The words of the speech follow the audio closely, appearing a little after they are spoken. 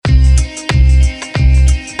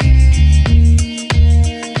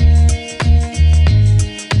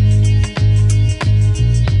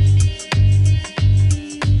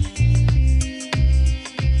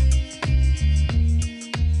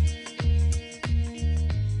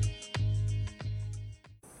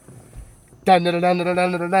Dun dun dun dun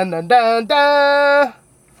dun dun dun dun dun dun.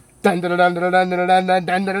 Dun dun dun dun dun dun dun dun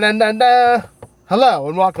dun dun dun dun dun. Hello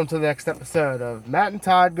and welcome to the next episode of Matt and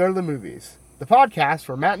Todd Go to the Movies, the podcast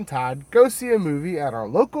where Matt and Todd go see a movie at our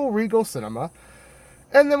local Regal Cinema,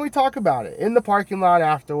 and then we talk about it in the parking lot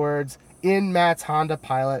afterwards in Matt's Honda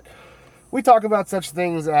Pilot. We talk about such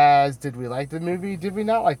things as, did we like the movie? Did we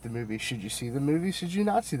not like the movie? Should you see the movie? Should you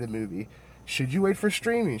not see the movie? Should you wait for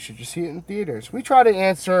streaming? Should you see it in theaters? We try to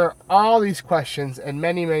answer all these questions and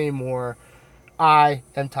many, many more. I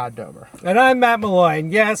am Todd Domer. And I'm Matt Malloy.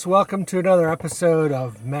 And yes, welcome to another episode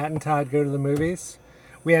of Matt and Todd Go to the Movies.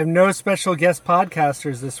 We have no special guest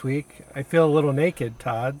podcasters this week. I feel a little naked,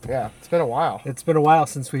 Todd. Yeah, it's been a while. It's been a while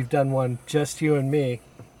since we've done one, just you and me.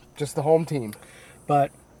 Just the home team.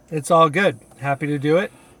 But it's all good. Happy to do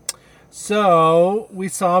it. So, we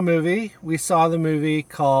saw a movie. We saw the movie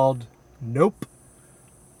called Nope.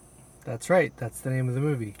 That's right. That's the name of the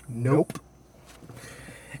movie. Nope.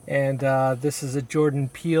 And this is a Jordan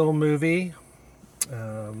Peele movie.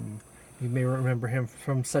 You may remember him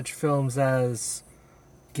from such films as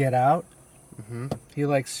Get Out. Mm-hmm. He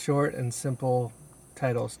likes short and simple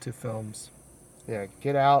titles to films. Yeah,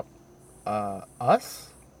 Get Out.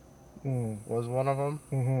 Us was one of them.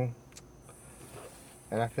 Mm-hmm.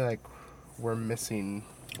 And I feel like we're missing.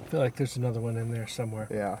 I feel like there's another one in there somewhere.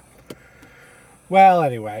 Yeah. Well,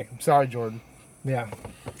 anyway. Sorry, Jordan. Yeah.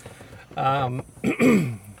 I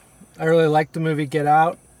really liked the movie Get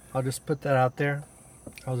Out. I'll just put that out there.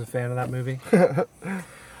 I was a fan of that movie.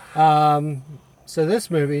 So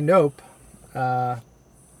this movie, Nope. I'm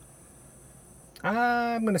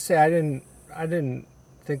gonna say I didn't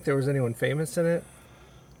think there was anyone famous in it.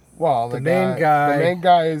 Well, the main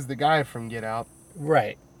guy is the guy from Get Out.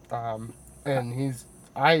 Right. And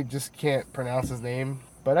I just can't pronounce his name,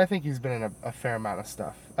 but I think he's been in a fair amount of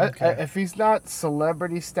stuff. Okay. If he's not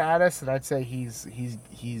celebrity status, then I'd say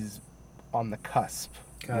he's on the cusp.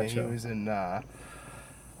 Gotcha. He was in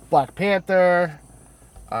Black Panther,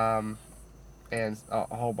 and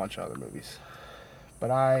a whole bunch of other movies.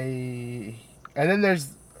 And then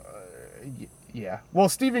there's, well,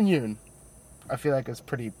 Stephen Yeun, I feel like is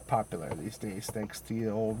pretty popular these days, thanks to the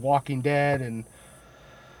old Walking Dead and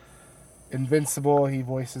Invincible. He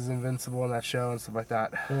voices Invincible in that show and stuff like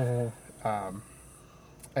that. Mm-hmm.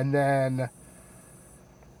 And then,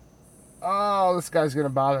 this guy's gonna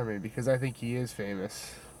bother me because I think he is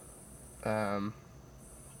famous. The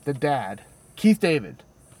dad, Keith David.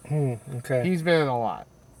 Okay. He's been in a lot.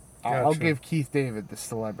 I'll Gotcha. give Keith David the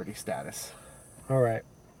celebrity status. All right.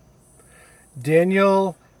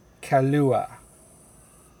 Daniel Kaluuya.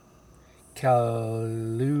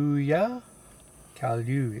 Kaluuya.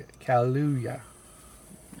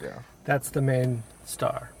 Yeah. That's the main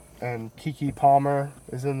star. And Keke Palmer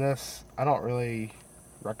is in this. I don't really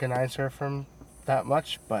recognize her from that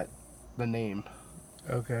much, but the name,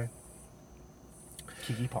 Okay.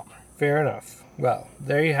 Keke Palmer. Fair enough. Well,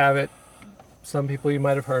 there you have it. Some people you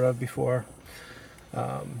might have heard of before.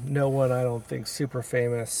 No one, I don't think, super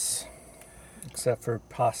famous, except for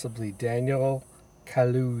possibly Daniel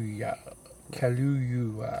Kaluuya.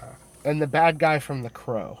 And the bad guy from The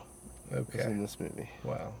Crow is Okay. in this movie.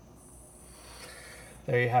 Wow.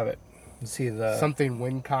 There you have it. You see the Something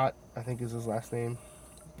Wincott, I think is his last name.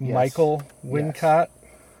 Yes. Michael Wincott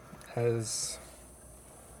as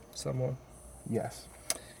someone. Yes.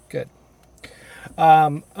 Good.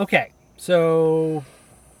 Okay, so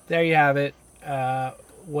there you have it.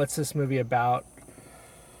 What's this movie about?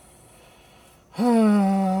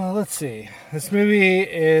 Let's see. This movie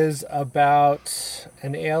is about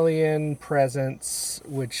an alien presence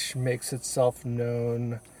which makes itself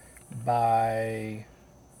known by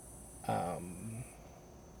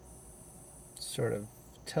sort of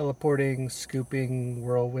teleporting, scooping,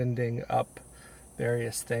 whirlwinding up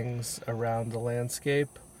various things around the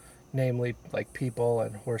landscape, namely like people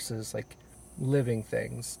and horses, like living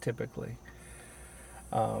things typically.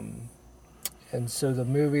 And so the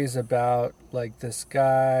movie's about like this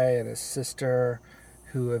guy and his sister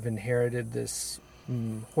who have inherited this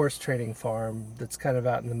horse training farm that's kind of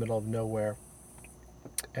out in the middle of nowhere.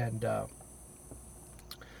 And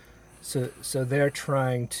so they're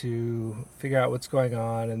trying to figure out what's going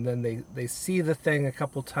on, and then they see the thing a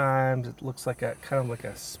couple times. It looks like a kind of like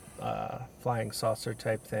a flying saucer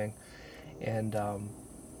type thing, and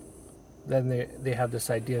then they have this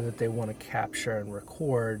idea that they want to capture and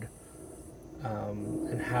record,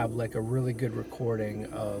 and have like a really good recording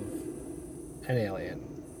of an alien,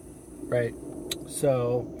 right?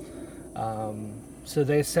 So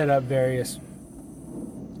they set up various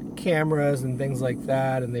cameras and things like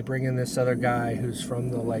that, and they bring in this other guy who's from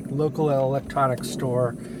the like local electronics store,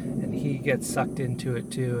 and he gets sucked into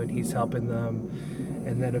it too, and he's helping them.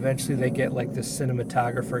 And then eventually they get like this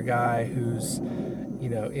cinematographer guy who's, you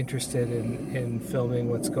know, interested in filming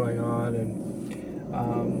what's going on,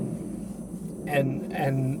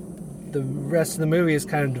 and the rest of the movie is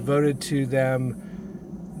kind of devoted to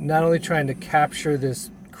them not only trying to capture this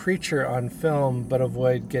creature on film, but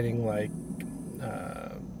avoid getting like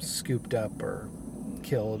scooped up or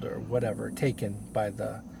killed or whatever, taken by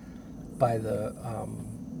the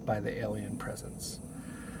alien presence.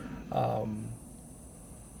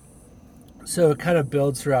 So it kind of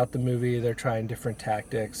builds throughout the movie. They're trying different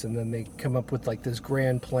tactics, and then they come up with like this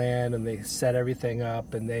grand plan, and they set everything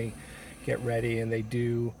up, and they get ready, and they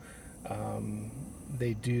do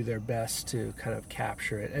their best to kind of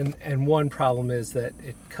capture it. And one problem is that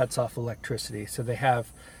it cuts off electricity. So they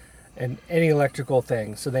have any electrical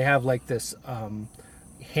thing. So they have like this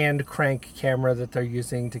hand crank camera that they're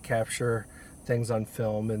using to capture things on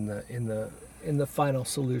film in the final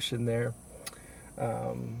solution there.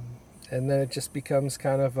 And then it just becomes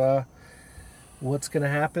kind of what's going to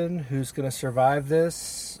happen? Who's going to survive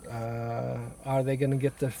this? Are they going to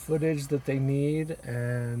get the footage that they need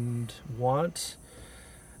and want?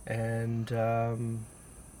 And I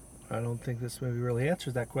don't think this movie really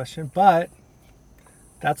answers that question, but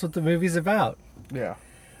that's what the movie's about. Yeah.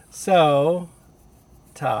 So,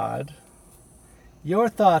 Todd, your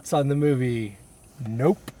thoughts on the movie?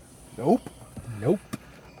 Nope. Nope. Nope.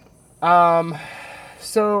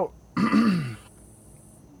 So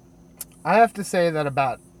I have to say that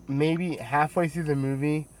about maybe halfway through the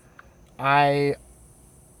movie, I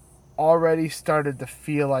already started to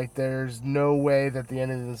feel like there's no way that the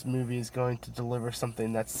end of this movie is going to deliver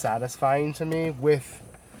something that's satisfying to me with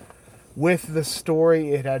the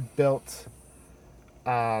story it had built,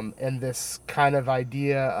 and this kind of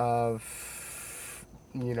idea of,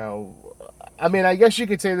 you know, I mean, I guess you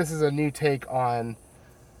could say this is a new take on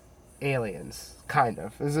aliens, kind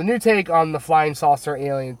of. This is a new take on the flying saucer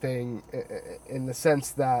alien thing, in the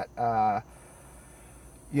sense that,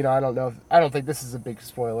 you know, I don't think this is a big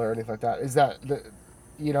spoiler or anything like that. Is that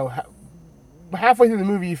you know, halfway through the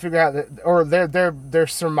movie you figure out that, or they're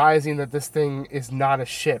surmising that this thing is not a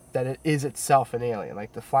ship, that it is itself an alien.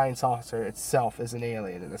 Like the flying saucer itself is an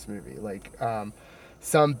alien in this movie, like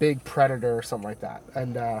some big predator or something like that.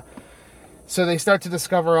 And so they start to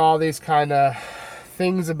discover all these kind of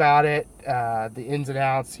things about it, the ins and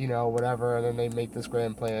outs, you know, whatever, and then they make this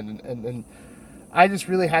grand plan. And I just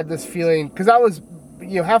really had this feeling, because I was,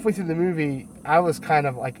 you know, halfway through the movie, I was kind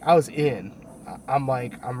of like, I was in. I'm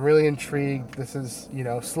like, I'm really intrigued. This is, you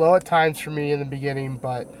know, slow at times for me in the beginning,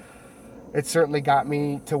 but it certainly got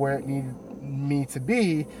me to where it needed me to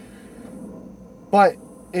be. But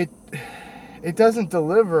it doesn't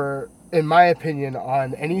deliver, in my opinion,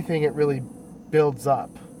 on anything it really builds up.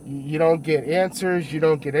 You don't get answers. You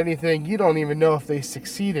don't get anything. You don't even know if they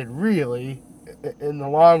succeeded, really, in the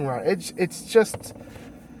long run. It's just,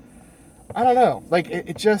 I don't know. Like,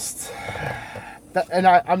 it just... And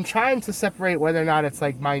I'm trying to separate whether or not it's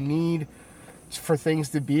like my need for things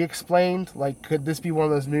to be explained. Like, could this be one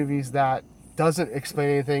of those movies that doesn't explain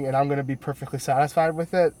anything and I'm going to be perfectly satisfied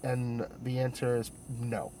with it? And the answer is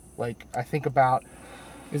no. Like, I think about...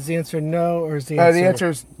 Is the answer no, or is the answer... the answer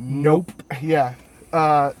is nope. Yeah.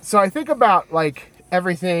 So I think about, like,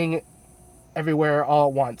 everything, everywhere, all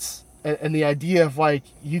at once. And the idea of, like,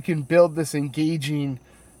 you can build this engaging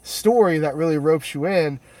story that really ropes you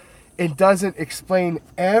in. It doesn't explain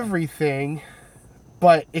everything,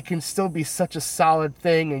 but it can still be such a solid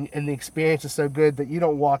thing, and the experience is so good that you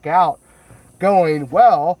don't walk out going,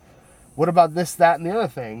 well, what about this, that, and the other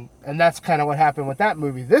thing? And that's kind of what happened with that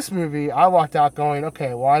movie. This movie, I walked out going,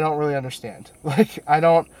 okay, well, I don't really understand. Like, I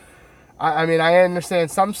mean, I understand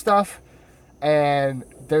some stuff, and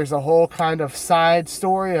there's a whole kind of side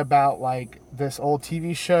story about, like, this old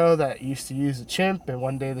TV show that used to use a chimp, and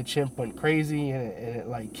one day the chimp went crazy, and it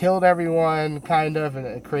like killed everyone, kind of, and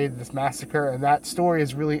it created this massacre, and that story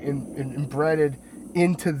is really embedded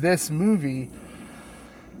into this movie.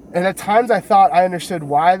 And at times I thought I understood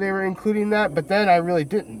why they were including that, but then I really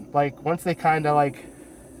didn't. Like, once they kind of like,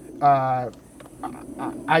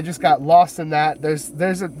 I just got lost in that.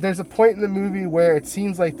 There's a point in the movie where it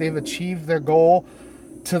seems like they've achieved their goal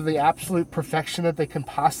to the absolute perfection that they can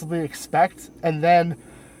possibly expect, and then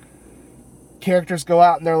characters go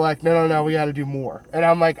out and they're like, no, we got to do more. And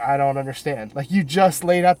I'm like, I don't understand. Like, you just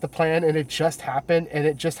laid out the plan, and it just happened, and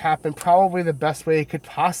it just happened probably the best way it could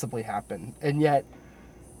possibly happen, and yet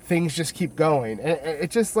things just keep going. And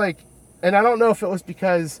it just, like, and I don't know if it was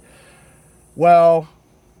because, well,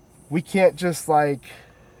 we can't just like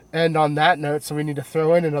end on that note, so we need to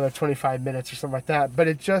throw in another 25 minutes or something like that. But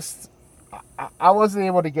it just, I wasn't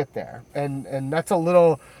able to get there. And that's a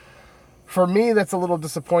little, for me, that's a little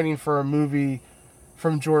disappointing for a movie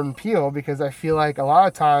from Jordan Peele, because I feel like a lot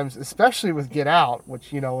of times, especially with Get Out,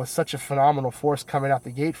 which, was such a phenomenal force coming out the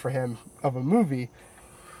gate for him of a movie,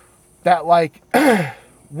 that like,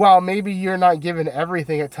 while maybe you're not given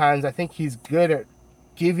everything at times, I think he's good at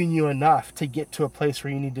giving you enough to get to a place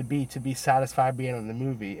where you need to be satisfied being in the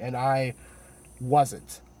movie. And I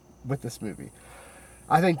wasn't with this movie.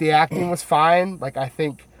 I think the acting was fine. Like, I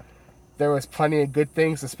think there was plenty of good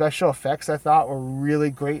things. The special effects, I thought, were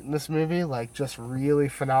really great in this movie. Like, just really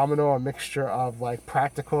phenomenal. A mixture of, like,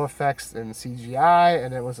 practical effects and CGI.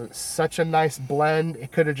 And it was such a nice blend.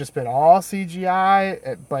 It could have just been all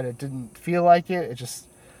CGI, but it didn't feel like it.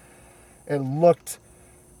 It looked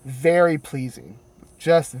very pleasing.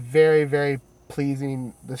 Just very, very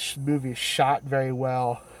pleasing. This movie is shot very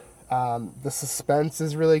well. The suspense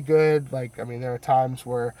is really good. Like, I mean, there are times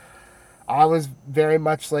where I was very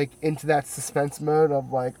much like into that suspense mode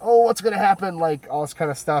of like, oh, what's going to happen? Like all this kind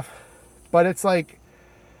of stuff. But it's like,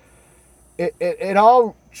 it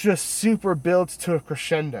all just super builds to a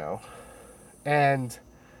crescendo. And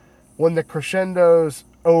when the crescendo's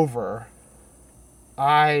over,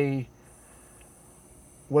 I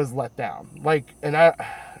was let down. Like, and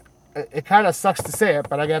it kind of sucks to say it,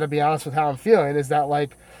 but I got to be honest with how I'm feeling, is that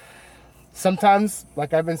like, sometimes,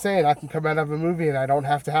 like I've been saying, I can come out of a movie and I don't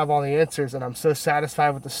have to have all the answers, and I'm so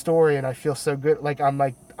satisfied with the story and I feel so good. Like, I'm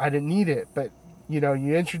like, I didn't need it. But, you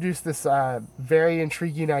introduce this very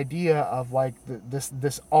intriguing idea of like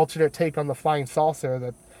this alternate take on the flying saucer,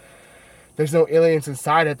 that there's no aliens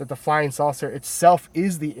inside it, that the flying saucer itself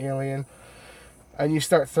is the alien. And you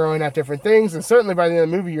start throwing out different things, and certainly by the end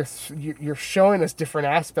of the movie, you're showing us different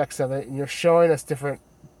aspects of it, and you're showing us different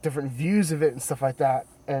views of it and stuff like that,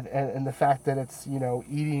 and the fact that it's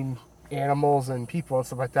eating animals and people and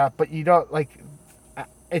stuff like that. But you don't like.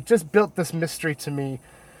 It just built this mystery to me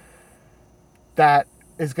that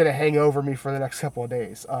is going to hang over me for the next couple of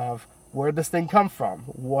days of where'd this thing come from?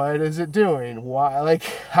 What is it doing? Why? Like,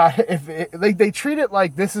 like they treat it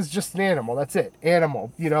like this is just an animal. That's it,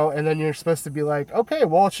 animal. And then you're supposed to be like, okay,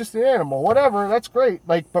 well, it's just an animal. Whatever, that's great.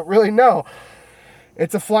 Like, but really, no,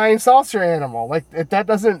 it's a flying saucer animal. Like, if that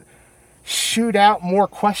doesn't shoot out more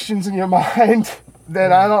questions in your mind,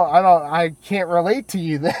 then I can't relate to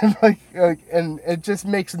you. Then, and it just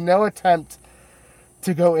makes no attempt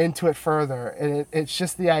to go into it further. And it's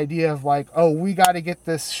just the idea of like, oh, we got to get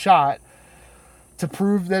this shot to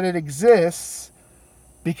prove that it exists,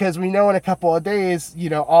 because we know in a couple of days,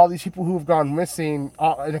 all these people who have gone missing,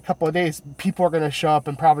 in a couple of days, people are going to show up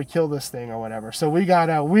and probably kill this thing or whatever. So we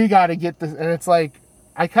gotta get this. And it's like,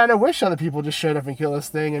 I kind of wish other people just showed up and kill this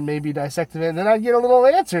thing and maybe dissected it, and then I'd get a little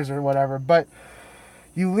answers or whatever. But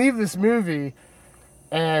you leave this movie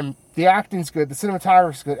and the acting's good, the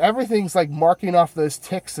cinematography's good, everything's like marking off those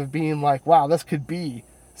ticks of being like, wow, this could be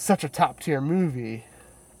such a top tier movie,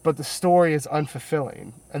 but the story is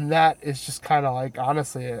unfulfilling. And that is just kind of like,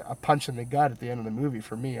 honestly, a punch in the gut at the end of the movie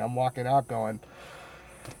for me. I'm walking out going,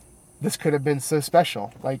 this could have been so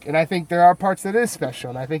special. Like, and I think there are parts that is special,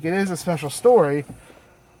 and I think it is a special story,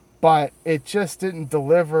 but it just didn't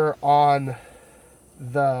deliver on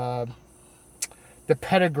the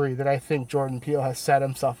pedigree that I think Jordan Peele has set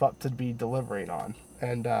himself up to be delivering on.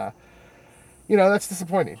 And, that's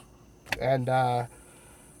disappointing. And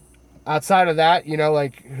outside of that,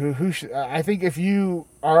 like, I think if you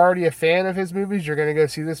are already a fan of his movies, you're going to go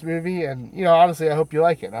see this movie. And, honestly, I hope you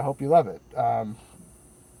like it. I hope you love it.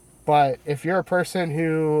 But if you're a person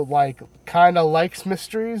who, like, kind of likes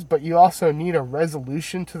mysteries, but you also need a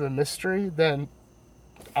resolution to the mystery, then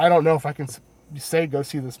I don't know if I can say go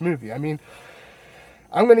see this movie. I mean,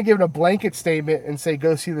 I'm going to give it a blanket statement and say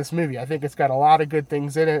go see this movie. I think it's got a lot of good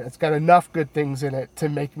things in it. It's got enough good things in it to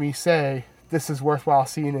make me say this is worthwhile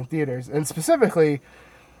seeing in theaters. And specifically,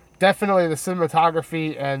 definitely the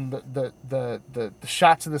cinematography and the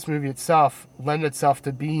shots of this movie itself lend itself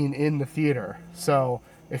to being in the theater. So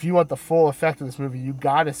if you want the full effect of this movie, you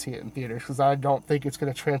got to see it in theaters, because I don't think it's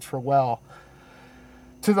going to transfer well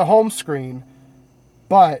to the home screen.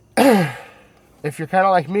 But if you're kind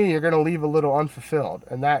of like me, you're going to leave a little unfulfilled,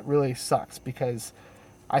 and that really sucks, because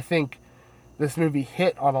I think this movie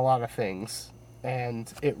hit on a lot of things,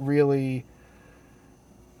 and it really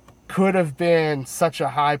could have been such a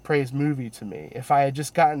high praise movie to me if I had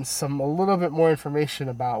just gotten a little bit more information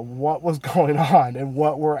about what was going on and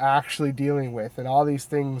what we're actually dealing with and all these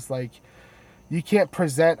things. Like, you can't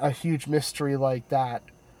present a huge mystery like that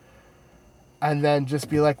and then just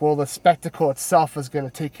be like, well, the spectacle itself is going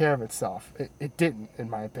to take care of itself. It didn't, in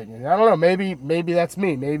my opinion. I don't know. Maybe that's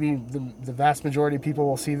me. Maybe the vast majority of people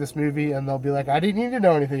will see this movie and they'll be like, I didn't need to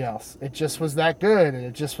know anything else. It just was that good, and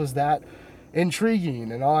it just was that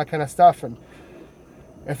intriguing and all that kind of stuff. And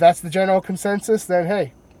if that's the general consensus, then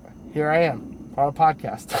hey, here I am on a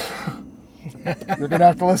podcast. You're going to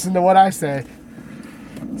have to listen to what I say.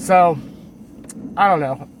 So, I don't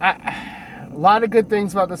know. A lot of good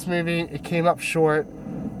things about this movie. It came up short,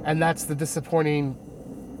 and that's the disappointing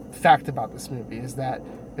fact about this movie, is that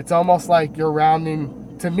it's almost like you're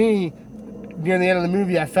rounding. To me, near the end of the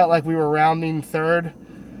movie, I felt like we were rounding third,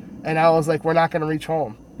 and I was like, we're not going to reach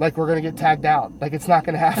home. Like, we're going to get tagged out. Like, it's not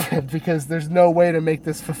going to happen because there's no way to make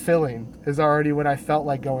this fulfilling, is already what I felt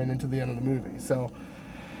like going into the end of the movie. So,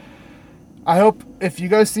 I hope if you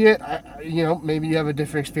go see it, maybe you have a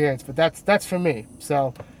different experience, but that's for me.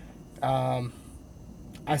 So,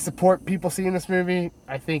 I support people seeing this movie.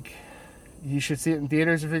 I think you should see it in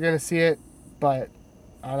theaters if you're going to see it, but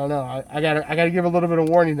I don't know. I gotta give a little bit of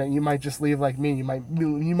warning that you might just leave like me. You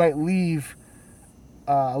might leave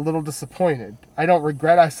a little disappointed. I don't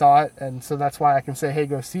regret I saw it, and so that's why I can say, hey,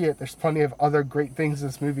 go see it. There's plenty of other great things in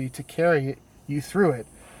this movie to carry you through it.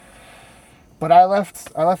 But I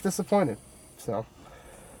left disappointed. So,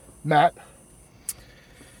 Matt.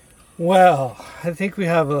 Well, I think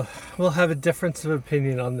we'll have a difference of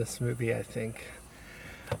opinion on this movie, I think.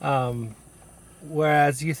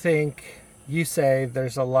 Whereas you say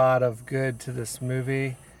there's a lot of good to this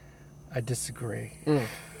movie, I disagree.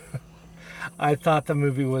 I thought the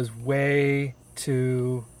movie was I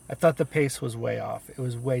thought the pace was way off. It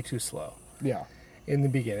was way too slow. Yeah. In the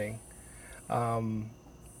beginning.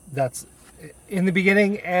 That's in the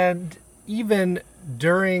beginning, and even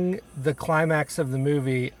during the climax of the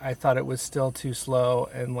movie, I thought it was still too slow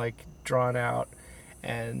and like drawn out,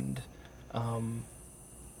 and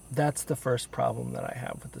that's the first problem that I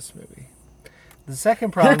have with this movie. The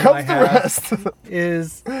second problem I have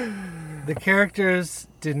is the characters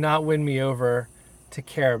did not win me over to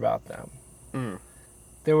care about them.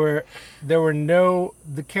 The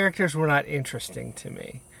characters were not interesting to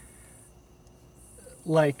me.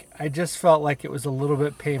 Like, I just felt like it was a little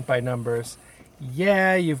bit paint by numbers.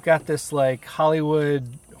 Yeah, you've got this like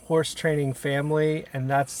Hollywood horse training family, and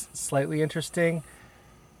that's slightly interesting,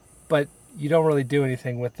 but you don't really do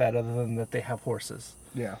anything with that other than that they have horses.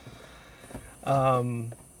 Yeah.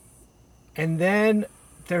 And then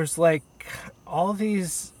there's like all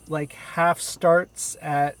these like half starts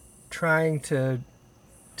at trying to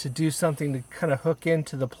do something to kind of hook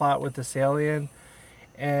into the plot with this alien,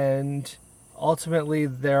 and ultimately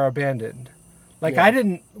they're abandoned. Like,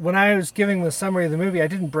 yeah. When I was giving the summary of the movie, I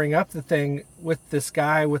didn't bring up the thing with this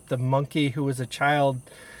guy with the monkey who was a child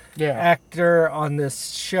actor on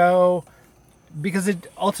this show, because it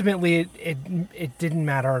didn't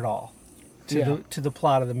matter at all to the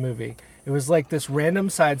plot of the movie. It was like this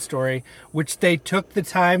random side story, which they took the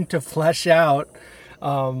time to flesh out.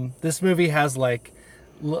 This movie has like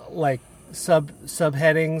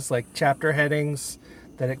subheadings, like chapter headings,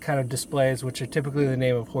 that it kind of displays, which are typically the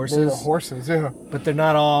name of horses. They're the horses, yeah. But they're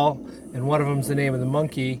not all, and one of them's the name of the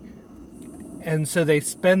monkey. And so they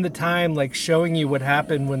spend the time like showing you what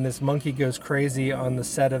happened when this monkey goes crazy on the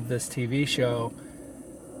set of this TV show.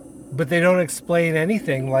 But they don't explain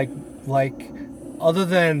anything like other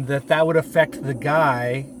than that would affect the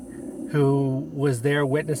guy who was there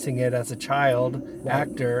witnessing it as a child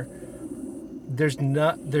actor. There's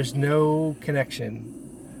no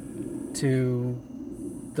connection to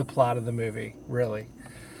the plot of the movie, really.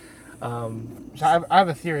 So I have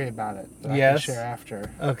a theory about it that I can share after.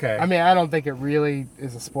 Okay. I mean, I don't think it really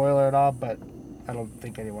is a spoiler at all, but I don't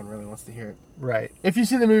think anyone really wants to hear it. Right. If you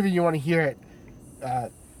see the movie and you want to hear it,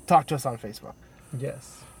 talk to us on Facebook.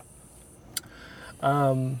 Yes.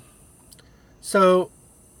 So,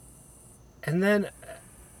 and then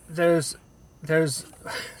there's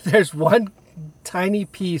one tiny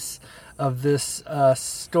piece of this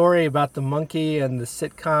story about the monkey and the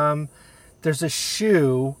sitcom. There's a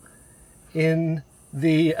shoe in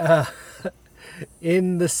the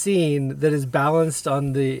scene that is balanced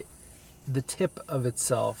on the tip of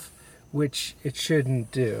itself, which it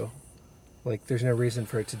shouldn't do. Like, there's no reason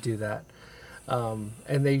for it to do that. And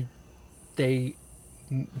they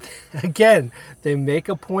again, they make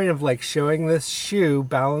a point of like showing this shoe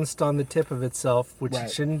balanced on the tip of itself, which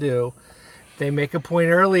it shouldn't do. They make a point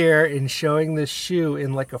earlier in showing this shoe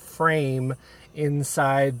in like a frame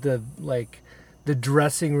inside the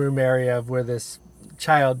dressing room area of where this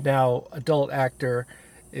child, now adult actor,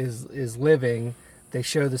 is living. They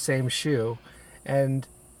show the same shoe, and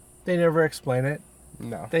they never explain it.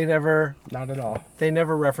 No. They never Not at all.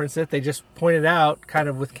 reference it. They just pointed out kind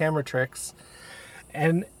of with camera tricks.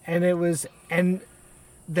 And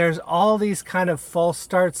there's all these kind of false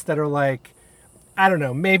starts that are like, I don't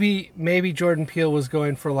know, maybe Jordan Peele was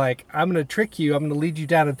going for like, I'm going to trick you, I'm going to lead you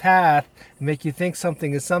down a path and make you think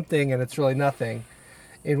something is something and it's really nothing.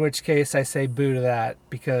 In which case I say boo to that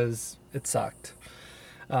because it sucked.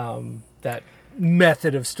 That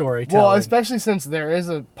method of storytelling. Well, especially since there is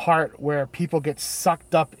a part where people get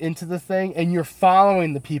sucked up into the thing and you're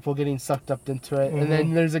following the people getting sucked up into it. And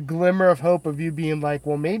then there's a glimmer of hope of you being like,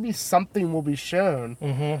 well, maybe something will be shown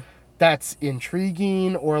that's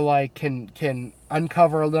intriguing or like can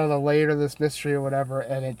uncover another layer to this mystery or whatever,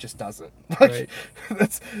 and it just doesn't. Like,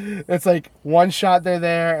 Right. it's like one shot they're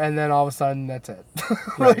there and then all of a sudden that's it.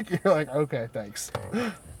 Right. Like, you're like, okay, thanks.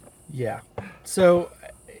 Yeah. So,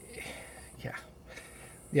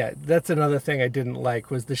 yeah, that's another thing I didn't like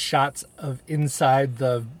was the shots of inside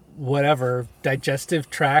the whatever digestive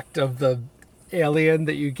tract of the alien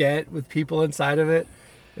that you get with people inside of it.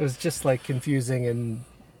 It was just like confusing and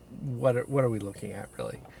what are we looking at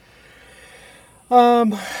really?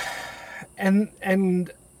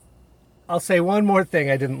 And I'll say one more thing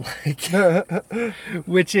I didn't like,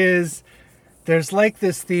 which is there's like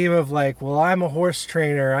this theme of like, well, I'm a horse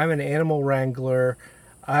trainer, I'm an animal wrangler,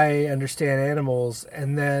 I understand animals,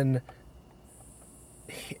 and then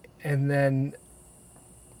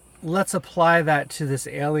let's apply that to this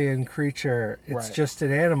alien creature. It's Right. just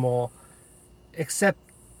an animal, except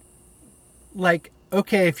like,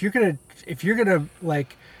 okay, if you're gonna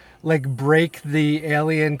like break the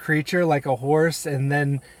alien creature like a horse, and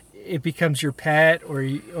then it becomes your pet, or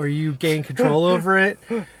you gain control over it,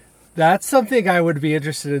 that's something I would be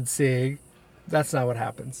interested in seeing. That's not what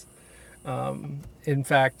happens. In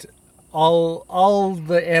fact, all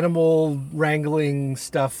the animal wrangling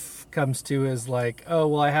stuff comes to is like, oh,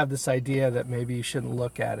 well, I have this idea that maybe you shouldn't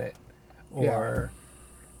look at it, or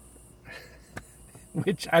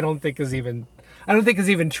which I don't think is even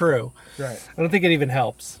true. Right. I don't think it even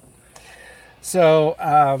helps. So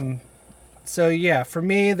yeah, for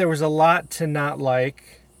me, there was a lot to not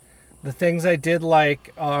like. The things I did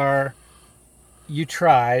like are you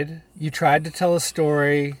tried to tell a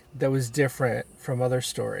story that was different from other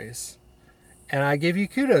stories. And I give you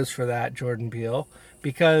kudos for that, Jordan Peele,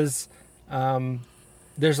 because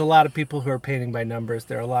there's a lot of people who are painting by numbers.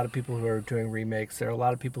 There are a lot of people who are doing remakes. There are a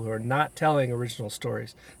lot of people who are not telling original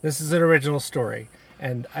stories. This is an original story,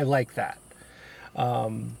 and I like that.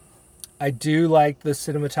 I do like the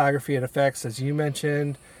cinematography and effects, as you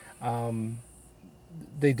mentioned.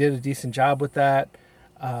 They did a decent job with that.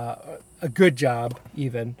 A good job,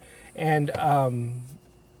 even. And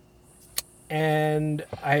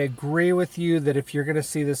I agree with you that if you're going to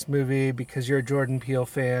see this movie because you're a Jordan Peele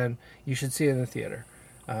fan, you should see it in the theater.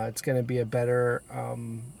 It's going to be a better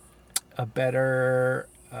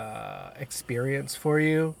experience for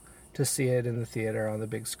you to see it in the theater on the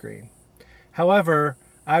big screen. However,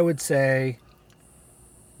 I would say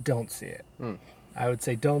don't see it. I would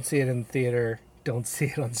say don't see it in the theater. Don't see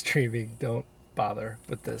it on streaming. Don't bother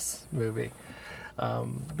with this movie.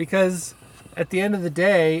 Because at the end of the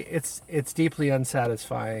day, it's deeply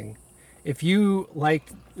unsatisfying. If you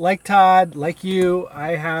like Todd, like you,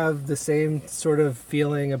 I have the same sort of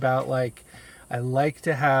feeling about like I like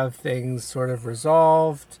to have things sort of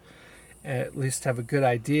resolved, at least have a good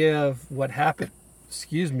idea of what happened.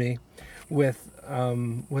 Excuse me, with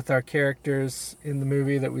our characters in the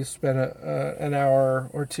movie that we spent an hour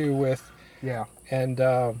or two with. Yeah. And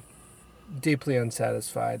deeply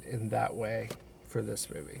unsatisfied in that way for this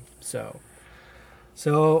movie.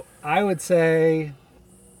 So I would say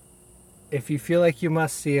if you feel like you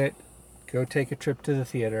must see it, go take a trip to the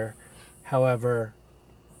theater. However,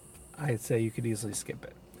 I'd say you could easily skip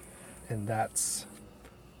it. And that's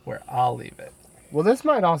where I'll leave it. Well, this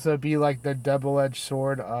might also be like the double-edged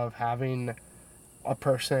sword of having a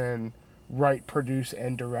person write, produce,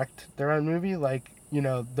 and direct their own movie. Like, you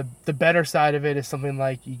know, the better side of it is something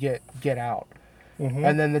like you Get Out. Mm-hmm.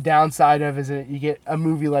 And then the downside of it is that you get a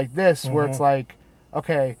movie like this where it's like,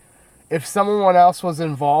 okay, if someone else was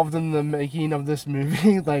involved in the making of this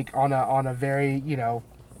movie, like on a very, you know,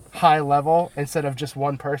 high level instead of just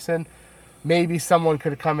one person, maybe someone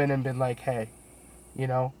could have come in and been like, hey, you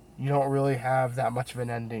know, you don't really have that much of an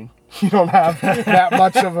ending. You don't have that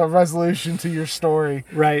much of a resolution to your story.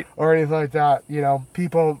 Right. Or anything like that. You know,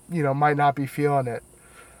 people, you know, might not be feeling it.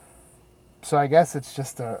 So I guess it's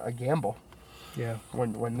just a gamble. Yeah.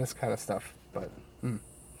 When this kind of stuff. But,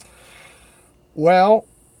 Well,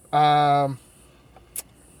 how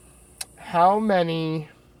many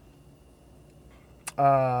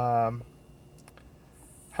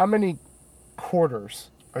how many quarters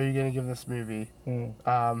are you going to give this movie?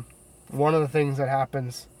 One of the things that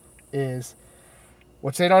happens is,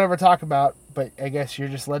 which they don't ever talk about, but I guess you're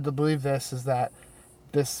just led to believe this, is that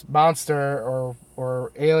this monster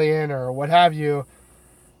or alien or what have you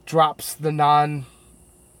drops the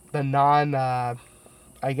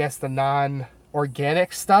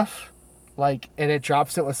non-organic stuff, like, and it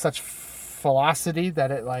drops it with such velocity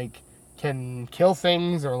that it, like, can kill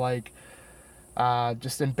things or, like,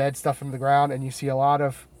 just embed stuff in the ground, and you see a lot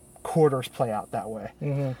of quarters play out that way.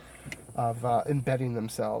 Of embedding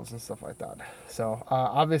themselves and stuff like that. So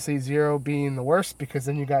obviously 0 being the worst, because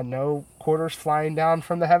then you got no quarters flying down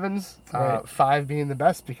from the heavens. Right. 5 being the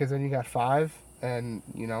best, because then you got 5, and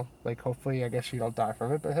like, hopefully, I guess you don't die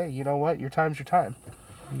from it. But hey, you know what? Your time's your time.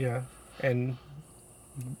 Yeah, and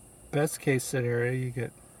best case scenario, you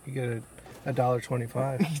get $1.25.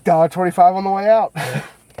 $1.25 on the way out. Yeah,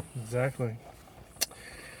 exactly.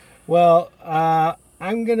 Well,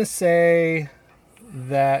 I'm gonna say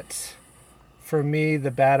that for me,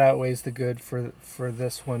 the bad outweighs the good for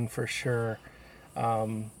this one for sure.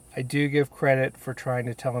 I do give credit for trying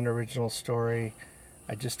to tell an original story.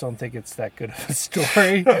 I just don't think it's that good of a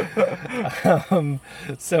story.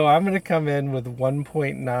 So I'm going to come in with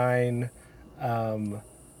 1.9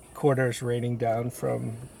 quarters raining down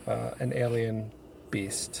from an alien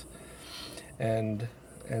beast, and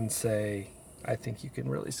say I think you can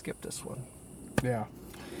really skip this one. Yeah.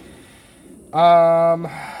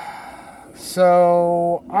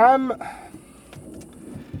 So I'm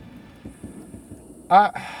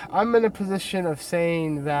in a position of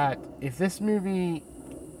saying that if this movie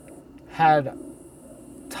had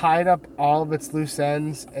tied up all of its loose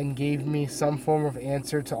ends and gave me some form of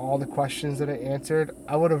answer to all the questions that it answered,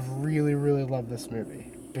 I would have really, really loved this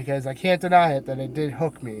movie, because I can't deny it that it did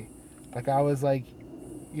hook me. Like, I was like,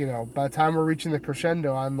 by the time we're reaching the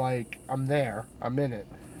crescendo, I'm like, I'm there, I'm in it.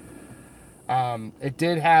 It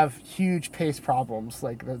did have huge pace problems.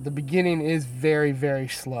 Like, the beginning is very, very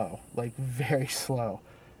slow. Like, very slow.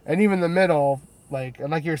 And even the middle, like,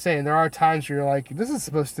 and like you were saying, there are times where you're like, this is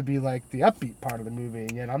supposed to be, like, the upbeat part of the movie,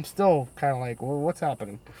 and yet I'm still kind of like, well, what's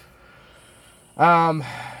happening?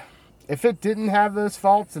 If it didn't have those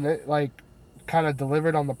faults and it, like, kind of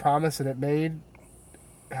delivered on the promise that it made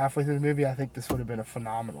halfway through the movie, I think this would have been a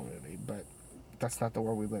phenomenal movie, but that's not the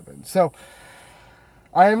world we live in. So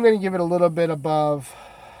I am going to give it a little bit above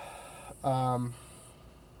a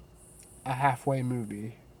halfway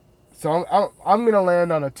movie. So I'm going to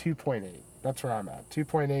land on a 2.8. That's where I'm at.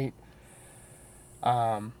 2.8.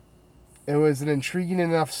 It was an intriguing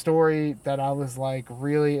enough story that I was, like,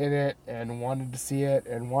 really in it and wanted to see it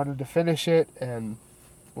and wanted to finish it, and,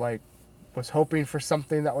 like, was hoping for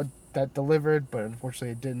something that delivered, but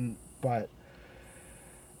unfortunately it didn't. But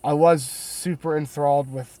I was super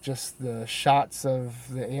enthralled with just the shots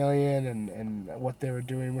of the alien and what they were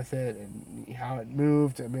doing with it and how it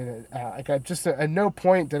moved. I mean, at no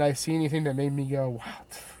point did I see anything that made me go, wow,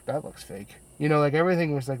 that looks fake. Like,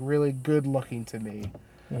 everything was, like, really good looking to me.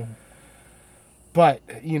 Yeah. But,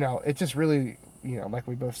 it just really, like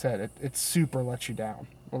we both said, it super let you down,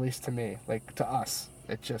 at least to me. Like, to us,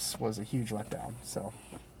 it just was a huge letdown. So,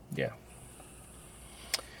 yeah.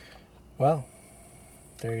 Well,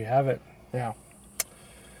 there you have it. Yeah.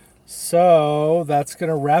 So that's going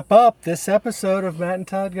to wrap up this episode of Matt and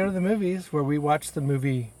Todd Go to the Movies, where we watched the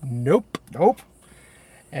movie Nope.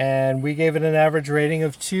 And we gave it an average rating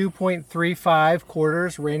of 2.35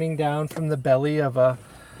 quarters raining down from the belly of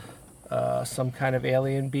some kind of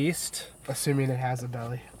alien beast. Assuming it has a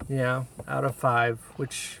belly. Yeah, out of 5,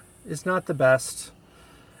 which is not the best.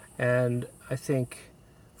 And I think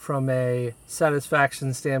from a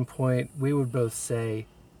satisfaction standpoint, we would both say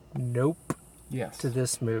nope. Yes. To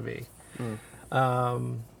this movie.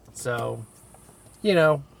 So,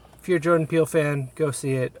 if you're a Jordan Peele fan, go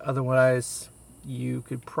see it. Otherwise, you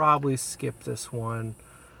could probably skip this one.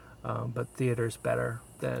 But theater's better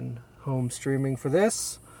than home streaming for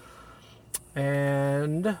this.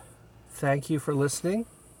 And thank you for listening,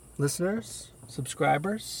 listeners,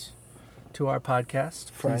 subscribers to our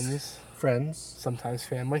podcast. Friends. Sometimes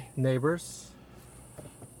family. Neighbors.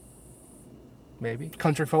 Maybe.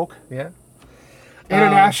 Country folk. Yeah.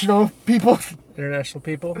 International people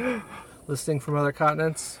listening from other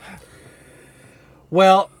continents.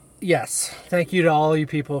 Well, yes. Thank you to all you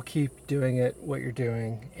people. Keep doing what you're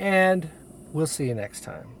doing. And we'll see you next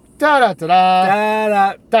time. Da da da da. Da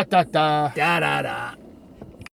da Da da da. da da da.